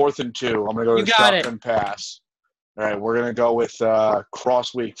 go- It's 4th and 2. I'm gonna go You to got it. shotgun pass. All right, we're gonna go with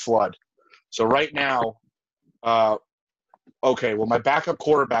cross week flood. So right now, okay. Well, my backup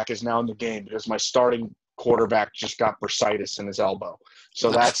quarterback is now in the game because my starting quarterback just got bursitis in his elbow.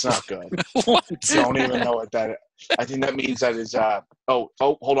 So that's not good. Don't even know what that is. I think that means that is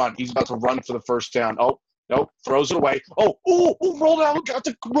hold on. He's about to run for the first down. Oh, no, throws it away. Rolled out, got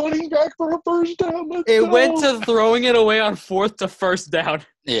the running back for a first down. Let's It go. went to throwing it away on 4th to first down.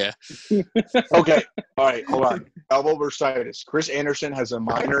 Yeah. Okay. All right, hold on. Elbow bursitis. Chris Anderson has a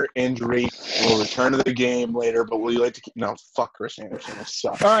minor injury. Will return to the game later, but will you like to keep no, fuck Chris Anderson. It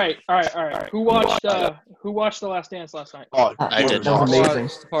sucks. All right. Who watched The Last Dance last night? Oh, I dude, did. That was awesome. amazing.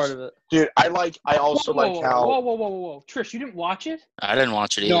 It's part of it. Dude, I also like how Whoa. Trish, you didn't watch it? I didn't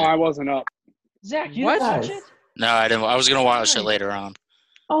watch it either. No, I wasn't up. Zach, you What? didn't watch it? No, I didn't. I was going to watch it later on.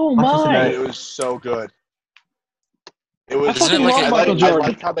 Oh Watch this my! tonight. it was so good. It was I fucking love I Michael I Jordan.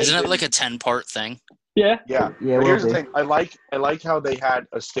 like how they Isn't it did- like a 10-part thing? Yeah. Yeah. Yeah, But it here's will the be. thing. I like how they had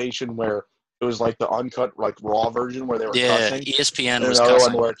a station where it was like the uncut, like raw version where they were Yeah, cussing. ESPN And was another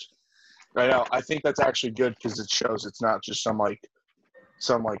cussing. one where it's, I know. I think that's actually good because it shows it's not just some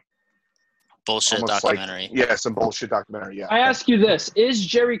Bullshit almost documentary. some bullshit documentary. Yeah. I ask you this: is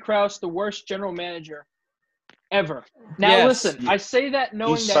Jerry Krause the worst general manager ever? Now, Yes. listen. I say that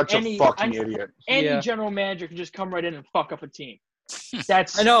knowing He's that such any a fucking idiot. Yeah. general manager can just come right in and fuck up a team.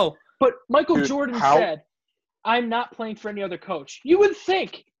 That's I know. But Michael Dude, Jordan how- said, "I'm not playing for any other coach." You would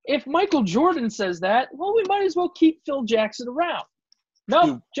think If Michael Jordan says that, well, we might as well keep Phil Jackson around. No,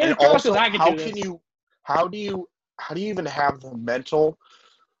 Dude, Jerry and Krause also, goes, I can how do this. can you? How do you even have the mental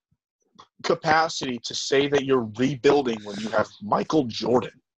capacity to say that you're rebuilding when you have Michael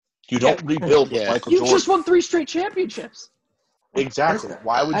Jordan? You don't rebuild with Yeah. Michael You Jordan. just won 3 straight championships. Exactly.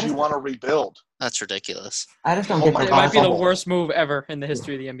 Why would you want to rebuild? That's ridiculous. I just don't Oh get my the It might be the Possible. worst move ever in the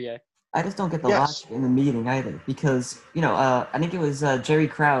history of the NBA. I just don't get the Yes. logic in the meeting either because, I think it was Jerry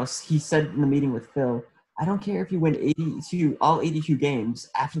Krause. He said in the meeting with Phil, I don't care if you win all 82 games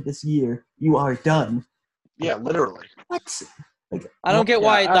after this year, you are done. Yeah, literally. What? Like, I don't get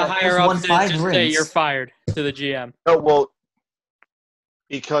why Yeah, the I higher just won ups didn't 5 just say rings. you're fired to the GM. No, well,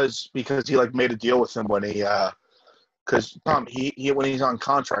 because he like made a deal with him when he because Tom he when he's on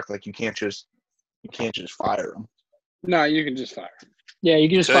contract, like you can't just fire him. No, you can just fire him. Yeah, you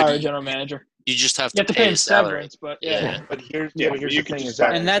can just Could fire a you- general manager. You just have You to have to pay pay him his salary. severance, but yeah. But here's Yeah, but here's you the can thing just is that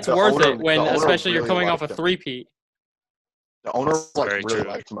fire And that's the worth owner- it when, the owner especially you're really coming off a liked him. three-peat. The owner That's like very really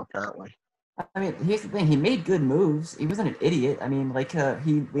true. liked him apparently. I mean, here's the thing. He made good moves. He wasn't an idiot. I mean, like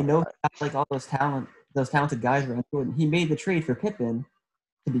we know like all those talented guys around Jordan. He made the trade for Pippen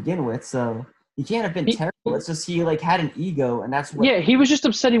to begin with, so he can't have been terrible. It's just he like had an ego, and that's what. Yeah, he was just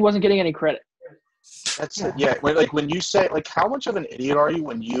upset he wasn't getting any credit. That's yeah. When you say like how much of an idiot are you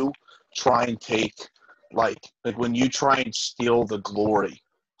when you try and take like when you try and steal the glory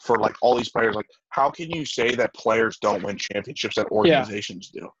for like all these players? Like how can you say that players don't win championships that organizations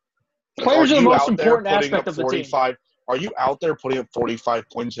do? Like, Players are the you most out there important putting aspect up of the team. 45? Are you out there putting up 45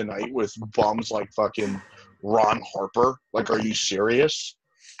 points a night with bums like fucking Ron Harper? Like, are you serious?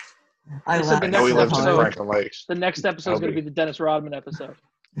 I They said laughed the I know he next lives in episode- Franklin Lakes. The next episode is going to be the Dennis Rodman episode.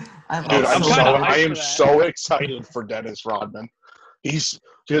 Dude, I'm I'm kinda hyped I am for that. so excited for Dennis Rodman. He's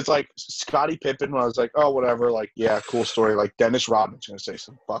just like Scottie Pippen when I was like, oh, whatever. Like, yeah, cool story. Like, Dennis Rodman's going to say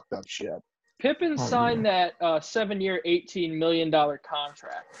some fucked up shit. Pippen Oh, signed that 7-year, $18 million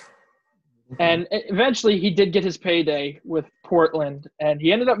contract. And eventually he did get his payday with Portland. And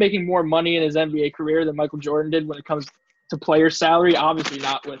he ended up making more money in his NBA career than Michael Jordan did when it comes to player salary. Obviously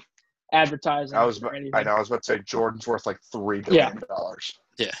not with advertising I was or anything. about to say Jordan's worth like $3 billion.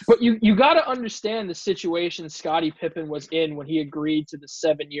 But you got to understand the situation Scottie Pippen was in when he agreed to the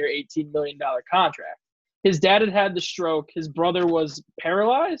 7-year, $18 million contract. His dad had the stroke. His brother was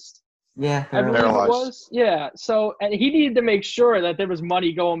paralyzed. Yeah, I believe Paralyzed. it was. Yeah. So, and he needed to make sure that there was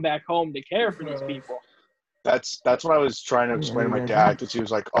money going back home to care for these people. That's what I was trying to explain to my dad because he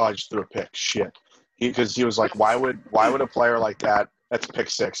was like, oh, I just threw a pick. Shit. Because he was like, why would a player like that? That's pick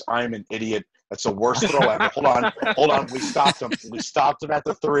six. I'm an idiot. That's the worst throw ever. Hold on. We stopped him. We stopped him at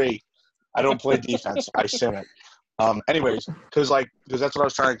the 3. I don't play defense. I sim it. Anyways, because that's what I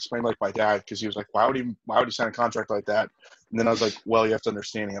was trying to explain like my dad because he was like, why would he sign a contract like that? And then I was like, well, you have to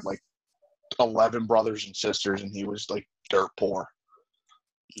understand he had like 11 brothers and sisters, and he was like dirt poor.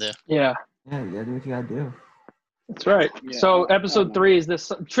 Yeah, Yeah, you gotta do what you gotta do. that's right. Yeah. So episode 3 is this.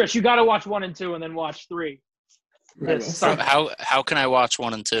 Trish, you got to watch 1 and 2 and then watch 3. This It's Sunday. How can I watch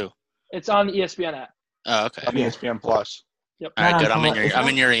 1 and 2? It's on the ESPN app. Oh, okay. On ESPN Plus. Yep. All right, No, good. no, I'm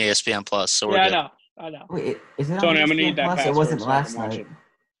in your ESPN Plus, so we're Yeah, good. I know. Wait, is it on Tony, I'm gonna ESPN need that Plus? password It wasn't so I can last watch night. it.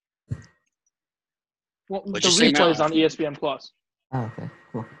 Well, the What'd you say, replay is Matt? on ESPN Plus. Oh, okay,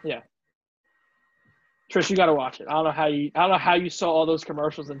 cool. Trish, you got to watch it. I don't know how you saw all those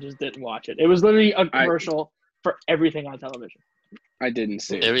commercials and just didn't watch it. It was literally a commercial for everything on television. I didn't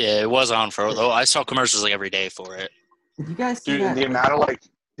see it. It was on for though. I saw commercials like every day for it. Did you guys see Dude, that? the amount of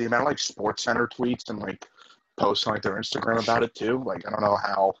like Sports Center tweets and like posts on like their Instagram about it too. Like I don't know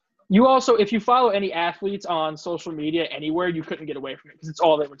how. You also, if you follow any athletes on social media anywhere, you couldn't get away from it because it's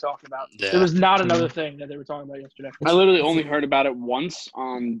all they were talking about. Yeah. There was not another thing that they were talking about yesterday. I literally only heard about it once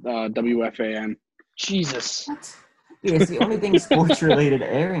on WFAN. Jesus. What? Yeah, it's the only thing sports related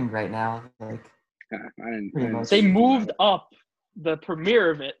airing right now. Like, Yeah, I didn't. Pretty much. They moved up the premiere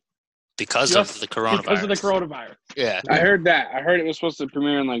of it Because just of the coronavirus. because of the coronavirus. Yeah. I heard that. I heard it was supposed to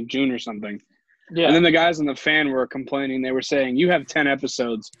premiere in like June or something. Yeah. And then the guys on the fan were complaining. They were saying, "You have 10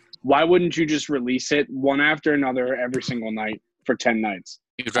 episodes. Why wouldn't you just release it one after another every single night for 10 nights?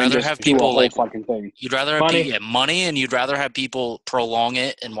 You'd And rather just have do a people whole like fucking thing." you'd rather have Money. money, and you'd rather have people prolong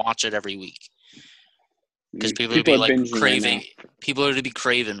it and watch it every week because people would be are like binging right craving. now. People are to be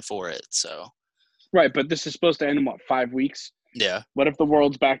craving for it. So Right, but this is supposed to end in what, 5 weeks? yeah, What if the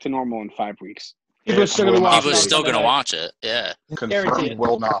world's back to normal in 5 weeks? People are still gonna will watch not people it are on be. still Sunday gonna night. watch it. Yeah, Guarantee Confirmed it.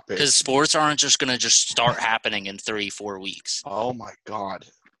 will not be. because sports aren't just gonna just start happening in 3-4 weeks. Oh my god.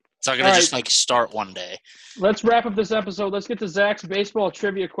 It's not gonna All just right. like start one day. Let's wrap up this episode. Let's get to Zach's baseball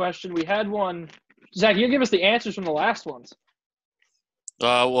trivia question. We had one. Zach, you give us the answers from the last ones.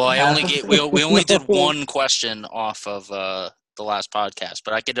 Well, I only we only did one question off of the last podcast,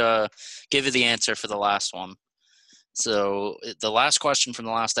 but I could give you the answer for the last one. So the last question from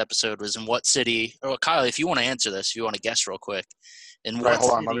the last episode was in what city? Oh, Kyle, if you want to answer this, if you want to guess real quick, in All what right,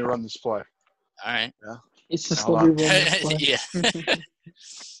 hold on. city? Let me run this play. All right. It's just Hold the on. real Yeah.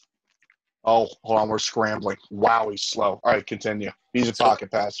 Oh, hold on. We're scrambling. Wow, he's slow. All right, continue. He's a So-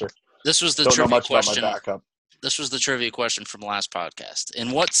 pocket passer. This was the Don't know trivia much about question. my backup. This was the trivia question from last podcast.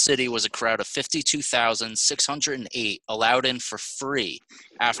 In what city was a crowd of 52,608 allowed in for free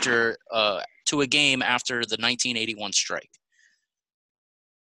after to a game after the 1981 strike?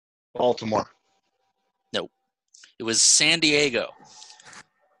 Baltimore. It was San Diego,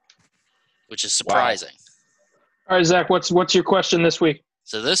 which is surprising. All right, Zach, what's your question this week?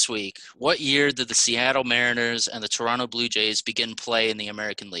 So this week, what year did the Seattle Mariners and the Toronto Blue Jays begin play in the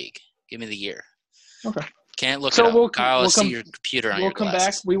American League? Give me the year. Okay. Can't look So it up. we'll- Kyle, we'll see come- your computer on We'll your come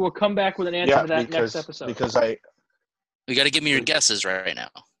glasses. back. We will come back with an answer Yeah, to that because next episode. because You got to give me your guesses right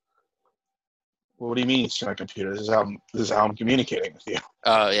now. what do you mean it's my computer? This is how I'm communicating with you.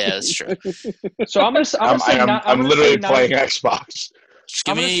 Oh yeah, that's true. So I'm I'm literally playing Xbox. Just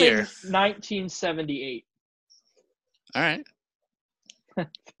give I'm me a gonna year. say 1978. All right.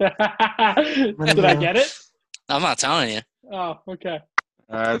 Did I get it? I'm not telling you. Oh, okay.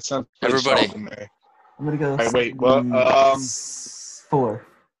 It sounds pretty Everybody. solid to me. I'm gonna go. Hey, wait, what, 4.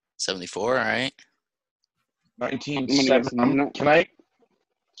 74. All right. 1970. Can I?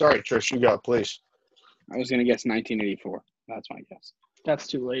 Sorry, Trish, you go, please. I was gonna guess 1984. That's my guess. That's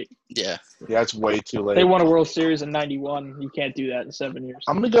too late. Yeah. Yeah, it's way too late. They won a World Series in '91. You can't do that in 7 years.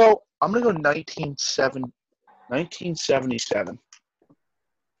 I'm gonna go 1977.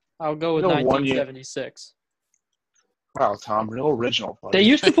 I'll go with No, 1 year. 1976. Wow, Tom, real original. Buddy. They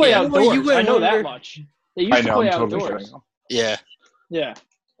used to play Yeah. outdoors. Well, you went I know that under- much. They used I to know. play I'm totally outdoors. kidding. Yeah. Yeah.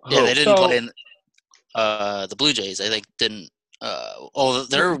 Yeah. They didn't So- play in the Blue Jays. I think didn't.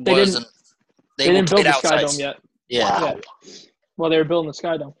 There They wasn't. They didn't build played the Sky outside. Dome yet. Yeah. Wow. Well, they were building the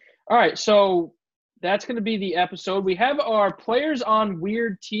Sky Dome. All right, so that's going to be the episode. We have our Players on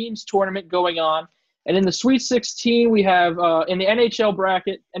Weird Teams tournament going on. And in the Sweet 16, we have in the NHL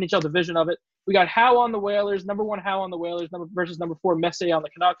bracket, NHL division of it, we got Howe on the Whalers, number 1 Howe on the Whalers versus number 4 Messier on the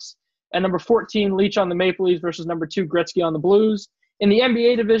Canucks, and number 14 Leach on the Maple Leafs versus number 2 Gretzky on the Blues. In the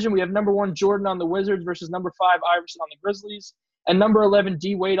NBA division, we have number 1 Jordan on the Wizards versus number 5 Iverson on the Grizzlies, and number 11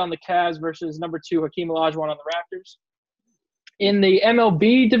 D Wade on the Cavs versus number 2 Hakeem Olajuwon on the Raptors. In the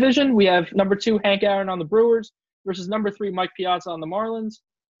MLB division, we have number 2 Hank Aaron on the Brewers versus number 3 Mike Piazza on the Marlins,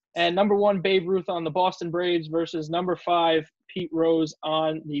 and number 1 Babe Ruth on the Boston Braves versus number 5 Pete Rose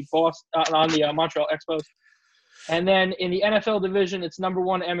on the Montreal Expos. And then in the NFL division, it's number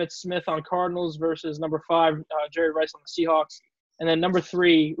 1 Emmitt Smith on Cardinals versus number 5 Jerry Rice on the Seahawks, and then number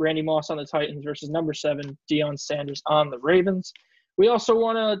 3 Randy Moss on the Titans versus number 7 Deion Sanders on the Ravens. We also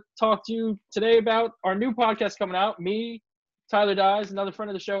want to talk to you today about our new podcast coming out. Me, Tyler Dyes, another friend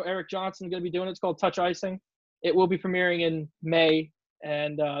of the show, Eric Johnson, going to be doing it. It's called Touch Icing. It will be premiering in May,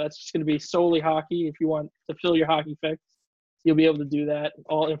 and that's just going to be solely hockey. If you want to fill your hockey fix, you'll be able to do that.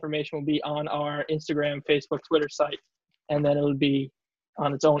 All information will be on our Instagram, Facebook, Twitter site, and then it'll be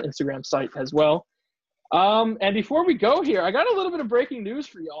on its own Instagram site as well. And before we go here, I got a little bit of breaking news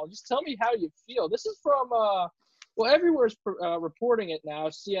for y'all. Just tell me how you feel. This is from, everywhere's reporting it now,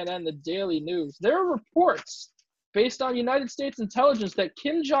 CNN, the Daily News. There are reports based on United States intelligence that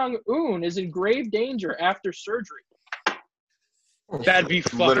Kim Jong-un is in grave danger after surgery. That'd be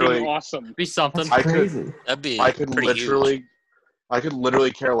fucking Literally. awesome. Be something. That's I could- crazy. That'd be I could pretty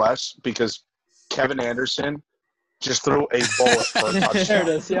literally care less because Kevin Anderson just threw a bullet for a touchdown. There it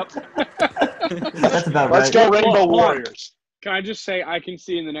is. Yep. That's about Let's right. go Rainbow Hold on. Warriors. Can I just say I can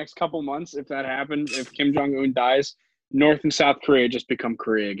see in the next couple months, if that happens, if Kim Jong-un dies, North and South Korea just become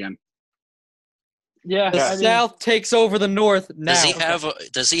Korea again. Yeah. The I mean, South takes over the North now. Does he have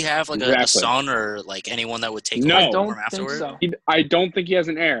like a Exactly. son or like anyone that would take No. over I don't him think afterward? so. I don't think he has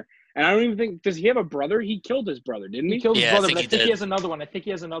an heir. And I don't even think – does he have a brother? He killed his brother, didn't He he? killed his Yeah, I brother, think but I he think he did. has another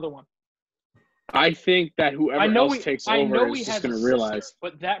one. I think that whoever I know else he takes I know over he is has just a going to sister, realize.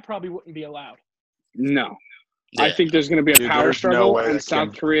 but that probably wouldn't be allowed. No. Yeah. I think there's going to be a Dude, power there's no struggle, way and that South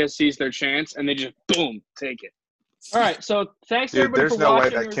Kim- Korea sees their chance, and they just, boom, take it. All right, so thanks Dude, everybody there's for no way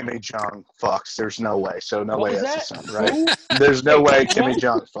watching. that Kimmy Jong fucks. There's no way. So no What way was that's that? the son, right? Who? There's no way Kimmy What?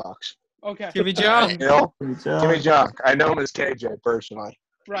 Jong fucks. Okay. Give me John. You know? Good job. Kimmy Jong. I know him as KJ personally.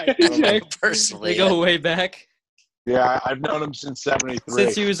 Right. Personally, They go way back Yeah, I've known him since '73.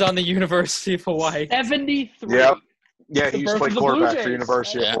 since he was on the University of Hawaii. 73. Yep. Yeah, The he used to birth play of the Blue quarterback for Jays.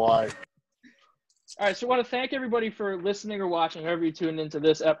 University Yeah. of Hawaii. All right, so I want to thank everybody for listening or watching, however you tuned into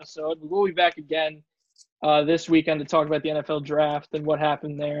this episode. We will be back again this weekend to talk about the NFL draft and what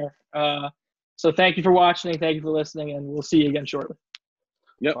happened there. So thank you for watching, thank you for listening, and we'll see you again shortly.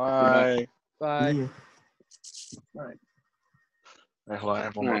 Yep. Bye. Bye. Yeah. All right. Hold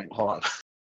on. All right. Hold on.